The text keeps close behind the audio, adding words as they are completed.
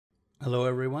Hello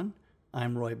everyone,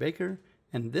 I'm Roy Baker,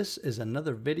 and this is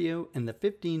another video in the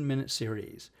 15-minute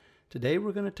series. Today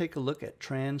we're going to take a look at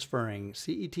transferring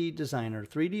CET Designer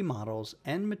 3D models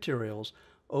and materials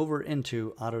over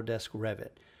into Autodesk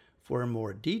Revit. For a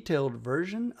more detailed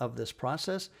version of this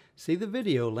process, see the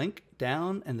video link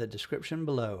down in the description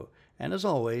below. And as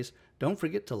always, don't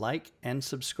forget to like and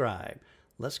subscribe.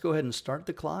 Let's go ahead and start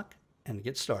the clock and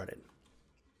get started.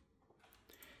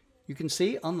 You can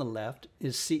see on the left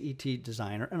is CET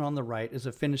Designer, and on the right is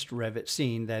a finished Revit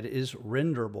scene that is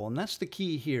renderable. And that's the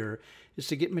key here, is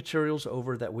to get materials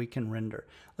over that we can render.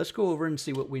 Let's go over and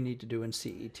see what we need to do in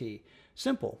CET.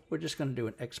 Simple. We're just going to do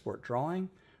an export drawing.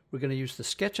 We're going to use the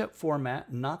SketchUp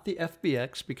format, not the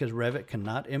FBX, because Revit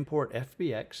cannot import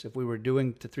FBX. If we were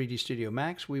doing the 3D Studio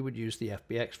Max, we would use the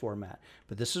FBX format.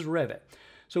 But this is Revit.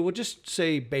 So we'll just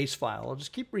say base file. I'll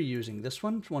just keep reusing this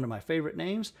one. It's one of my favorite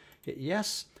names. Hit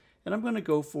yes. And I'm going to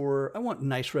go for, I want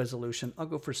nice resolution. I'll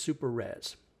go for Super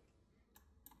Res.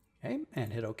 Okay,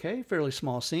 and hit OK. Fairly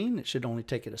small scene. It should only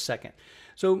take it a second.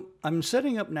 So I'm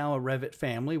setting up now a Revit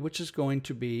family, which is going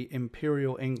to be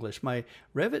Imperial English. My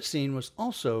Revit scene was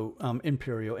also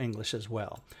Imperial English as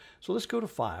well. So let's go to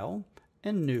File,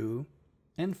 and New,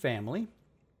 and Family,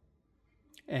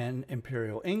 and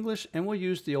Imperial English, and we'll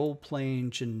use the old plain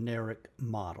generic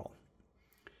model.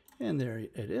 And there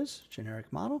it is,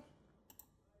 generic model.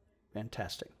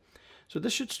 Fantastic. So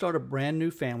this should start a brand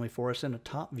new family for us in a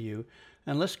top view.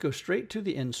 And let's go straight to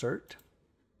the insert,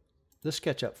 the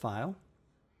SketchUp file.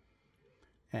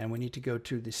 And we need to go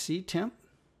to the C temp.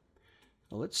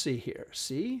 Well, let's see here.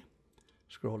 C,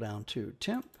 scroll down to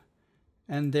temp.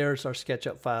 And there's our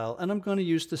SketchUp file. And I'm going to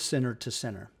use the center to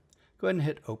center. Go ahead and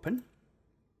hit open.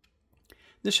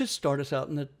 This should start us out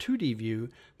in the 2D view,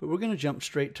 but we're going to jump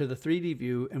straight to the 3D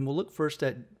view, and we'll look first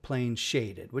at plane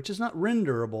shaded, which is not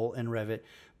renderable in Revit,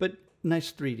 but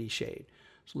nice 3D shade.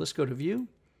 So let's go to View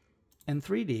and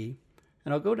 3D,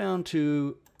 and I'll go down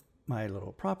to my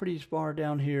little properties bar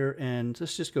down here, and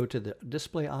let's just go to the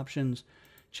display options,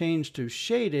 change to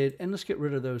shaded, and let's get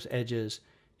rid of those edges,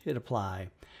 hit apply.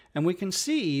 And we can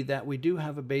see that we do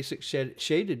have a basic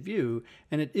shaded view,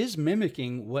 and it is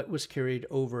mimicking what was carried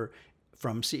over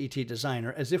from CET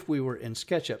Designer as if we were in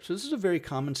SketchUp. So this is a very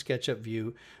common SketchUp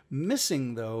view,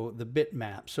 missing though the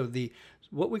bitmap. So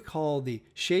what we call the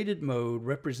shaded mode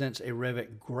represents a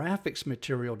Revit graphics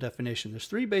material definition. There's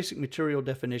three basic material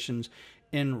definitions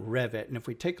in Revit. And if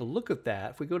we take a look at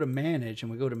that, if we go to Manage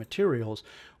and we go to Materials,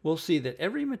 we'll see that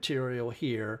every material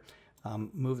here,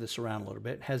 move this around a little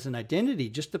bit, has an identity,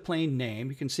 just the plain name.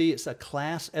 You can see it's a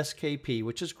class SKP,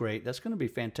 which is great. That's going to be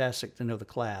fantastic to know the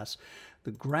class.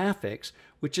 The graphics,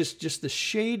 which is just the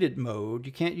shaded mode.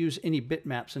 You can't use any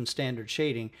bitmaps in standard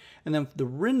shading. And then the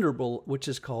renderable, which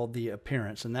is called the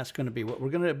appearance. And that's going to be what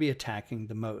we're going to be attacking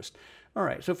the most. All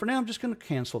right, so for now, I'm just going to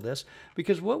cancel this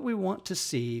because what we want to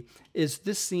see is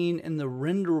this scene in the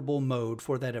renderable mode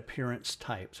for that appearance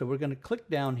type. So we're going to click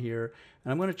down here,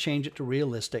 and I'm going to change it to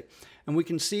realistic. And we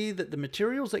can see that the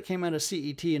materials that came out of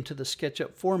CET into the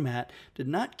SketchUp format did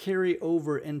not carry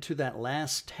over into that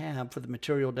last tab for the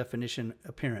material definition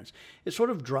appearance. It sort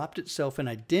of dropped itself an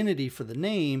identity for the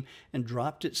name and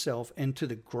dropped itself into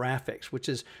the graphics, which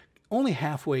is only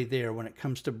halfway there when it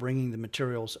comes to bringing the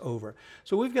materials over.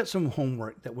 So we've got some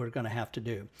homework that we're going to have to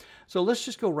do. So let's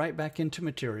just go right back into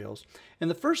materials. And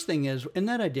the first thing is, in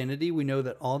that identity, we know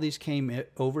that all these came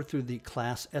over through the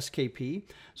class SKP.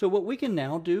 So what we can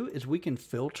now do is we can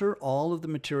filter all of the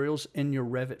materials in your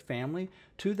Revit family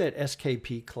to that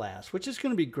SKP class, which is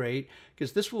going to be great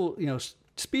because this will,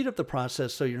 speed up the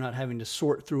process so you're not having to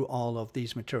sort through all of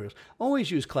these materials.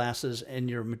 Always use classes in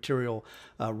your material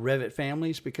Revit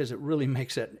families because it really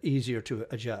makes it easier to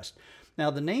adjust.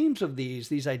 Now the names of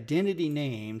these identity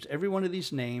names, every one of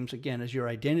these names, again, is your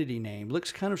identity name.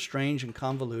 Looks kind of strange and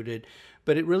convoluted,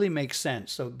 but it really makes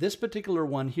sense. So this particular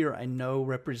one here I know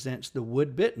represents the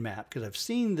wood bitmap because I've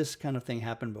seen this kind of thing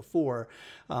happen before.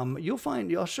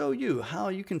 I'll show you how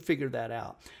you can figure that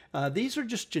out. These are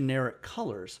just generic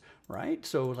colors, right?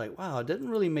 So it's like, wow, it doesn't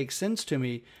really make sense to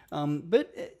me,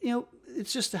 but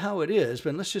it's just how it is.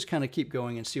 But let's just kind of keep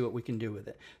going and see what we can do with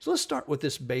it. So let's start with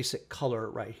this basic color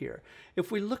right here.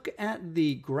 If we look at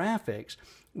the graphics,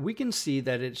 we can see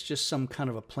that it's just some kind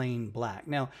of a plain black.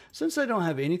 Now, since I don't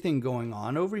have anything going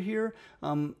on over here,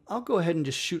 I'll go ahead and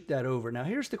just shoot that over. Now,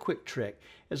 here's the quick trick,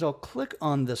 is I'll click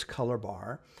on this color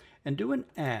bar and do an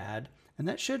add, and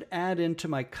that should add into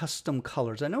my custom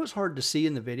colors. I know it's hard to see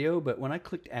in the video, but when I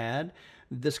clicked add,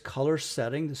 this color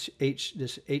setting, this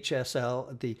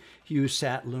HSL, the hue,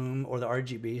 sat, loom, or the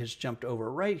RGB has jumped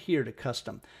over right here to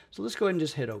custom. So let's go ahead and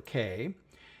just hit OK.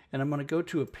 And I'm going to go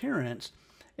to appearance.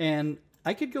 And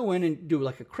I could go in and do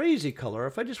like a crazy color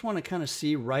if I just want to kind of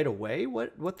see right away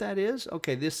what that is.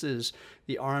 Okay, this is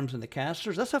the arms and the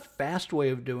casters. That's a fast way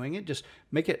of doing it. Just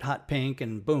make it hot pink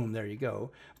and boom, there you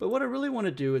go. But what I really want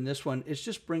to do in this one is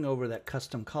just bring over that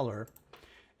custom color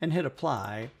and hit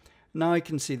apply. Now I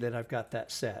can see that I've got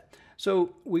that set.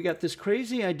 So we got this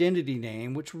crazy identity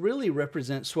name, which really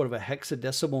represents sort of a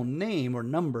hexadecimal name or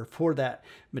number for that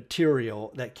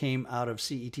material that came out of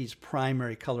CET's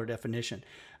primary color definition.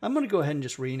 I'm going to go ahead and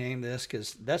just rename this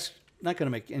because that's not going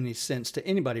to make any sense to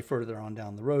anybody further on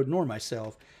down the road, nor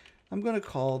myself. I'm going to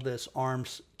call this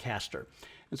arms caster.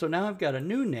 And so now I've got a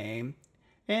new name,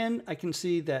 and I can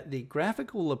see that the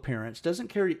graphical appearance doesn't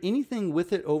carry anything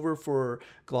with it over for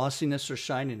glossiness or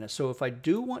shininess. So if I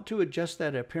do want to adjust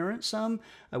that appearance some,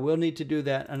 I will need to do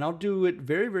that, and I'll do it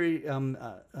very, very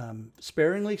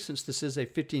sparingly, since this is a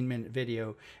 15-minute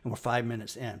video and we're 5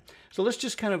 minutes in. So let's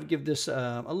just kind of give this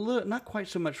a little, not quite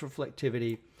so much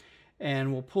reflectivity,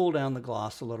 and we'll pull down the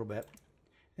gloss a little bit.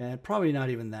 And probably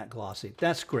not even that glossy.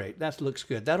 That's great. That looks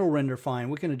good. That'll render fine.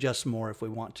 We can adjust more if we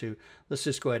want to. Let's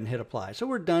just go ahead and hit apply. So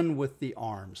we're done with the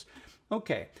arms.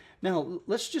 Okay, now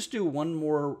let's just do one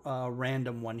more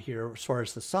random one here as far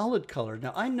as the solid color.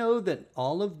 Now I know that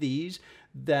all of these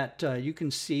that you can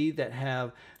see that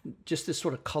have just this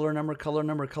sort of color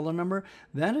number,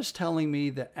 that is telling me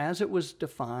that as it was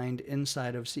defined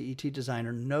inside of CET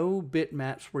Designer, no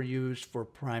bitmaps were used for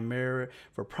primary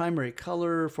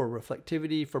color, for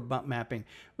reflectivity, for bump mapping.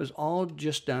 It was all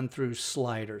just done through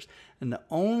sliders. And the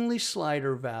only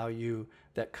slider value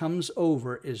that comes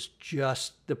over is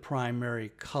just the primary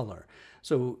color.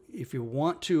 So if you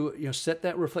want to set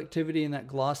that reflectivity and that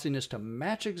glossiness to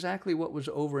match exactly what was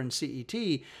over in CET,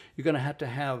 you're going to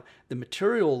have the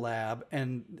material lab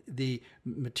and the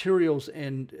materials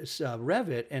in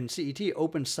Revit and CET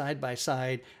open side by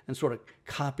side and sort of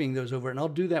copying those over. And I'll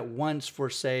do that once for,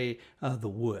 say, the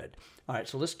wood. All right,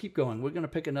 so let's keep going. We're going to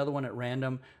pick another one at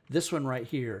random. This one right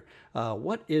here.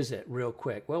 What is it real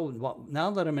quick? Well,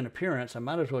 now that I'm in appearance, I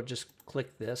might as well just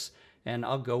click this, and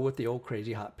I'll go with the old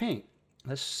crazy hot pink.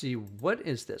 Let's see, what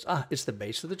is this? It's the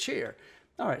base of the chair.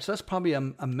 All right, so that's probably a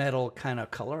metal kind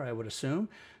of color, I would assume.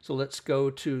 So let's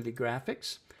go to the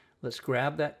graphics. Let's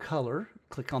grab that color,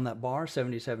 click on that bar,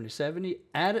 70, 70, 70,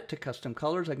 add it to custom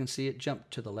colors. I can see it jump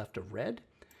to the left of red.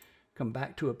 Come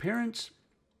back to appearance,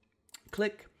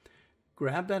 click,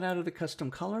 grab that out of the custom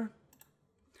color.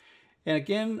 And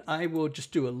again, I will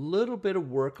just do a little bit of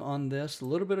work on this, a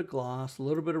little bit of gloss, a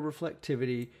little bit of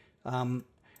reflectivity.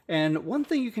 And one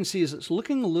thing you can see is it's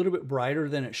looking a little bit brighter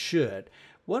than it should.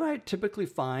 What I typically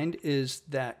find is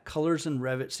that colors in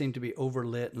Revit seem to be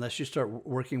overlit unless you start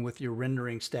working with your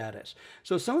rendering status.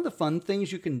 So some of the fun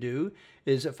things you can do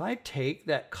is if I take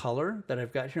that color that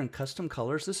I've got here in custom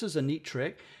colors, this is a neat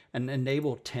trick, and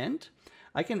enable tint,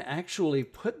 I can actually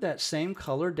put that same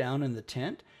color down in the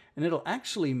tint and it'll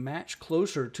actually match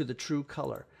closer to the true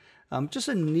color. Just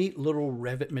a neat little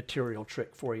Revit material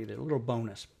trick for you, a little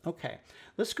bonus. Okay,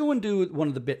 let's go and do one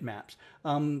of the bitmaps.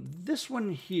 This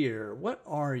one here, what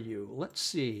are you? Let's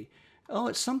see. Oh,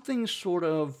 it's something sort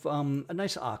of a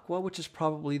nice aqua, which is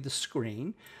probably the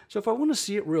screen. So if I want to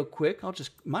see it real quick,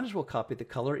 might as well copy the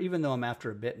color, even though I'm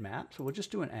after a bitmap. So we'll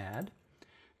just do an add.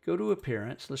 Go to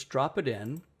appearance. Let's drop it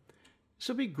in. This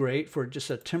will be great for just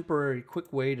a temporary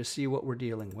quick way to see what we're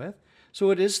dealing with. So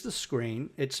it is the screen.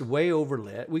 It's way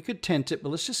overlit. We could tint it, but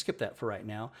let's just skip that for right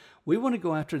now. We want to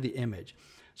go after the image.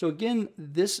 So again,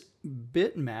 this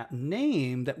bitmap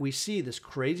name that we see, this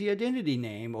crazy identity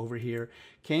name over here,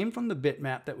 came from the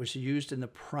bitmap that was used in the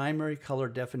primary color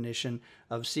definition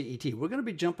of CET. We're going to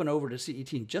be jumping over to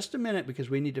CET in just a minute because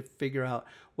we need to figure out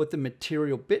what the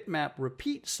material bitmap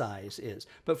repeat size is.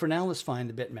 But for now, let's find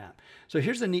the bitmap. So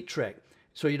here's the neat trick,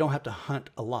 so you don't have to hunt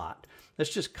a lot.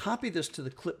 Let's just copy this to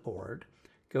the clipboard,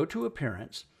 go to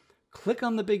Appearance, click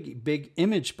on the big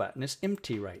image button. It's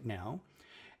empty right now.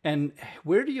 And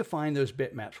where do you find those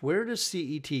bitmaps? Where does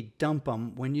CET dump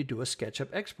them when you do a SketchUp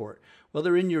export? Well,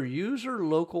 they're in your user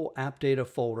local app data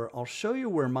folder. I'll show you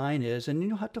where mine is, and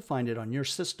you'll have to find it on your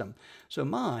system. So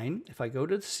mine, if I go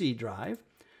to the C drive,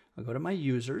 I'll go to my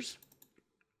users,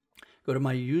 go to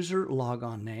my user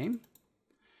logon name.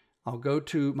 I'll go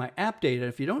to my app data.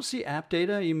 If you don't see app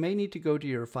data, you may need to go to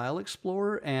your file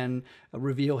explorer and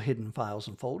reveal hidden files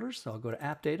and folders. So I'll go to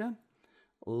app data,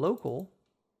 local,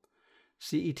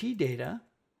 CET data,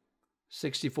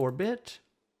 64-bit,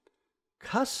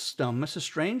 custom, it's a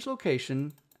strange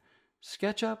location,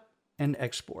 SketchUp, and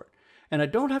export. And I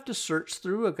don't have to search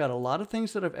through. I've got a lot of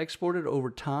things that I've exported over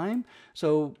time.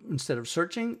 So instead of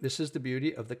searching, this is the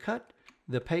beauty of the cut,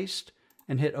 the paste,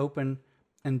 and hit open.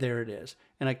 and there it is.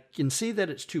 And I can see that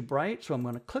it's too bright, so I'm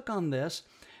going to click on this.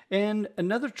 And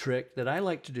another trick that I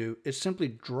like to do is simply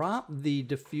drop the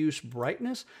diffuse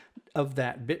brightness of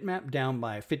that bitmap down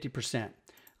by 50%.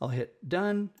 I'll hit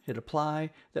done, hit apply.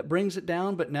 That brings it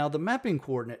down, but now the mapping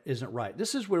coordinate isn't right.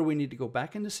 This is where we need to go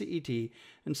back into CET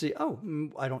and see, oh,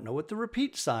 I don't know what the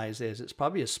repeat size is. It's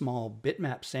probably a small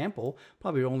bitmap sample,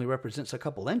 probably only represents a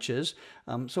couple inches.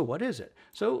 So what is it?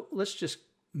 So let's just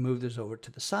move this over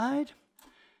to the side.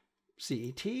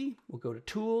 CET, we'll go to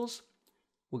Tools,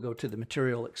 we'll go to the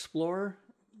Material Explorer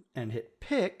and hit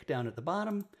Pick down at the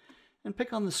bottom and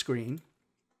pick on the screen.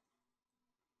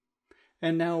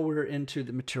 And now we're into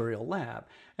the Material Lab.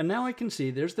 And now I can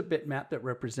see there's the bitmap that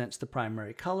represents the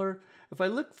primary color. If I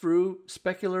look through,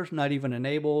 specular, not even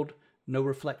enabled, no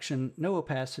reflection, no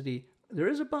opacity, there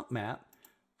is a bump map.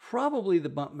 Probably the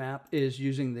bump map is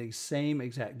using the same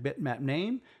exact bitmap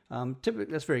name. Typically,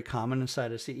 that's very common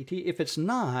inside of CET. If it's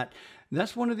not,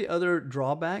 that's one of the other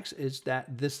drawbacks is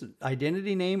that this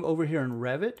identity name over here in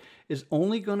Revit is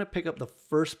only going to pick up the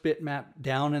first bitmap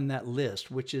down in that list,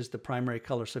 which is the primary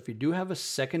color. So if you do have a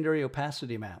secondary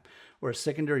opacity map or a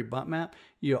secondary bump map,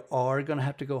 you are going to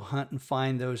have to go hunt and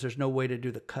find those. There's no way to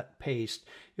do the cut paste.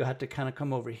 You'll have to kind of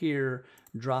come over here,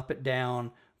 drop it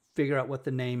down, figure out what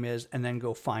the name is, and then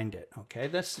go find it. Okay,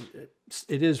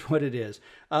 it is what it is.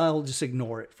 I'll just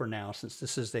ignore it for now since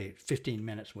this is the 15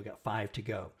 minutes. We got 5 to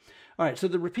go. All right, so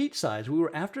the repeat size, we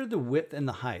were after the width and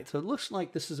the height. So it looks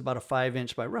like this is about a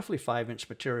 5-inch by roughly 5-inch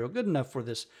material, good enough for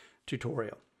this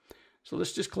tutorial. So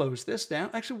let's just close this down.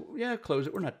 Actually, yeah, close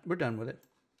it. We're done with it.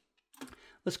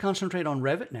 Let's concentrate on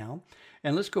Revit now,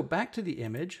 and let's go back to the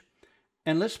image,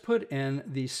 and let's put in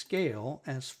the scale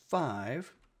as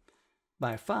 5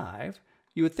 by 5.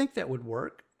 You would think that would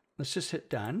work. Let's just hit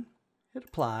done, hit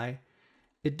apply.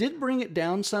 It did bring it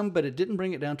down some, but it didn't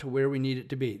bring it down to where we need it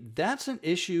to be. That's an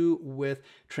issue with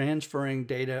transferring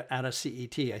data out of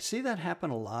CET. I see that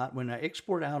happen a lot when I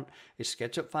export out a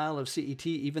SketchUp file of CET,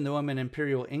 even though I'm in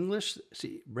Imperial English,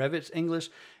 Revit's English,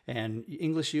 and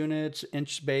English units,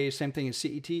 inch base, same thing as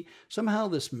CET. Somehow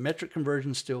this metric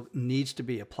conversion still needs to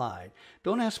be applied.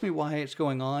 Don't ask me why it's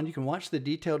going on. You can watch the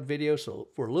detailed video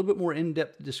for a little bit more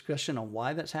in-depth discussion on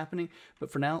why that's happening.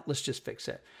 But for now, let's just fix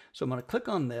it. So I'm going to click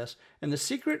on this, and the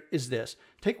secret is this.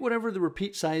 Take whatever the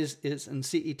repeat size is in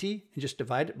CET and just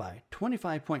divide it by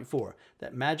 25.4,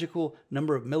 that magical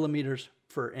number of millimeters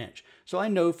per inch. So I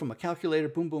know from a calculator,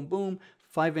 boom, boom, boom,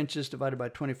 5 inches divided by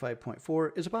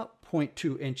 25.4 is about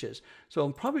 0.2 inches. So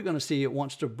I'm probably going to see it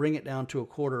wants to bring it down to a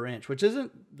 1/4 inch, which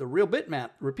isn't the real bitmap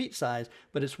repeat size,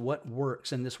 but it's what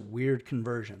works in this weird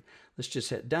conversion. Let's just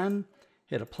hit done,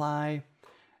 hit apply,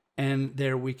 and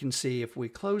there we can see if we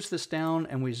close this down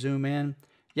and we zoom in,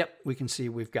 yep, we can see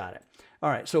we've got it. All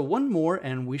right, so one more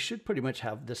and we should pretty much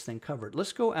have this thing covered.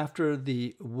 Let's go after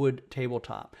the wood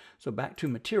tabletop. So back to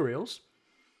materials.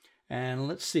 And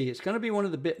let's see, it's going to be one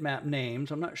of the bitmap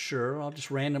names. I'm not sure. I'll just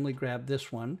randomly grab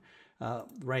this one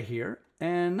right here.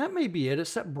 And that may be it.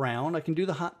 It's that brown. I can do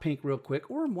the hot pink real quick.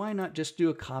 Or why not just do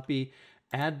a copy,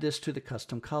 add this to the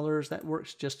custom colors. That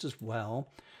works just as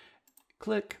well.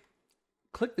 Click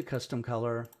the custom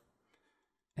color,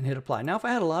 and hit apply. Now, if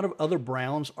I had a lot of other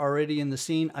browns already in the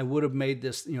scene, I would have made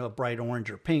this, a bright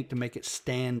orange or pink to make it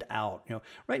stand out.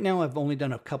 Right now I've only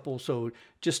done a couple, so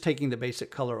just taking the basic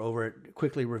color over it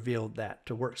quickly revealed that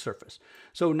to work surface.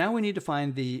 So now we need to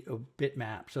find the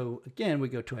bitmap. So again, we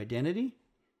go to Identity,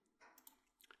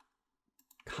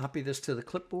 copy this to the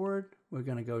clipboard. We're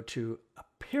going to go to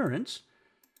Appearance,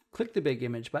 click the big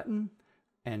image button,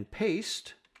 and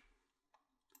paste.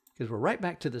 Because we're right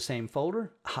back to the same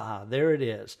folder. Ah, there it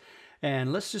is.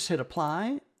 And let's just hit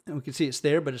apply. And we can see it's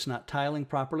there, but it's not tiling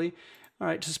properly. All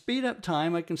right, to speed up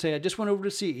time, I can say I just went over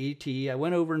to CET. I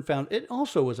went over and found it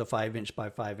also was a 5-inch by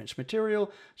 5-inch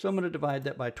material. So I'm going to divide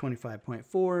that by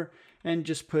 25.4 and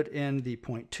just put in the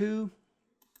 0.2.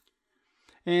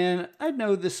 And I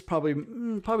know this is probably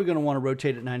going to want to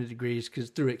rotate at 90 degrees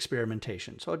because through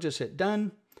experimentation. So I'll just hit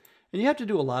done. And you have to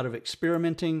do a lot of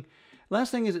experimenting.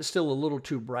 Last thing is it's still a little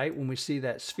too bright when we see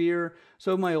that sphere.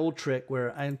 So my old trick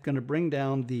where I'm going to bring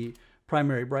down the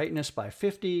primary brightness by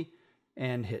 50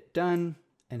 and hit done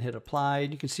and hit apply.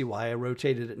 You can see why I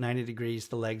rotated at 90 degrees.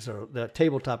 The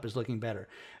tabletop is looking better.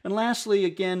 And lastly,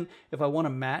 again, if I want to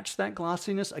match that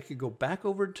glossiness, I could go back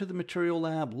over to the Material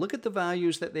Lab, look at the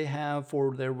values that they have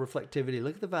for their reflectivity,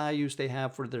 look at the values they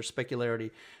have for their specularity,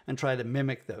 and try to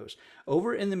mimic those.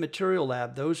 Over in the Material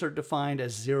Lab, those are defined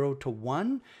as 0 to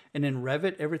 1, and in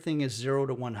Revit, everything is 0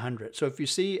 to 100. So if you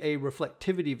see a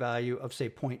reflectivity value of, say,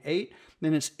 0.8,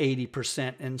 then it's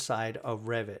 80% inside of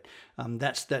Revit.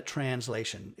 That's that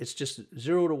translation. transition. It's just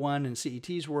 0 to 1 in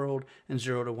CET's world and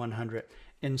 0 to 100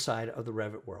 inside of the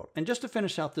Revit world. And just to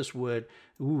finish out this wood,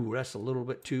 ooh, that's a little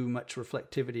bit too much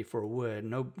reflectivity for wood.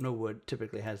 No wood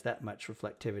typically has that much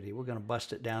reflectivity. We're going to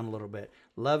bust it down a little bit.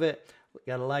 Love it.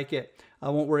 Gotta like it. I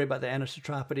won't worry about the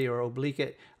anisotropy or oblique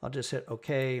it. I'll just hit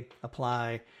OK,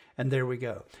 apply, and there we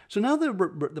go. So now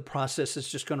the process is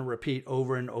just going to repeat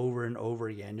over and over and over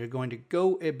again. You're going to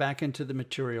go back into the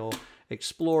Material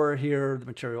Explorer here, the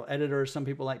Material Editor, some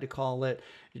people like to call it.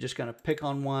 You're just going to pick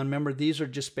on one. Remember, these are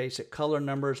just basic color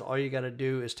numbers. All you got to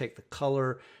do is take the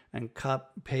color and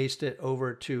paste it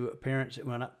over to Appearance.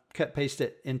 Well, not paste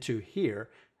it into here,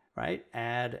 right?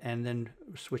 Add, and then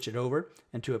switch it over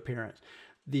into Appearance.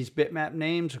 These bitmap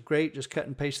names are great. Just cut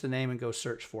and paste the name and go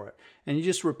search for it. And you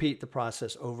just repeat the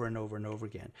process over and over and over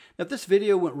again. Now, if this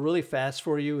video went really fast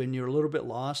for you and you're a little bit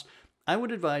lost, I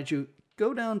would advise you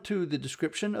go down to the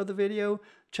description of the video,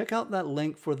 check out that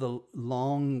link for the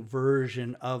long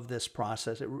version of this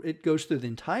process. It goes through the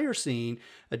entire scene,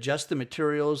 adjusts the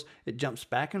materials, it jumps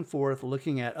back and forth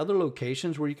looking at other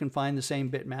locations where you can find the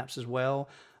same bitmaps as well.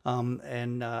 I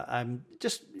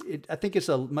think it's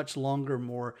a much longer,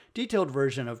 more detailed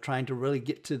version of trying to really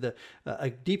get to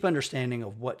a deep understanding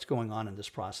of what's going on in this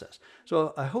process.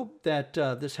 So I hope that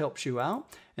this helps you out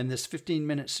in this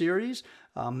 15-minute series.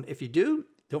 If you do,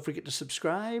 don't forget to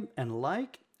subscribe and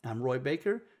like. I'm Roy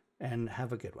Baker, and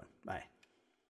have a good one. Bye.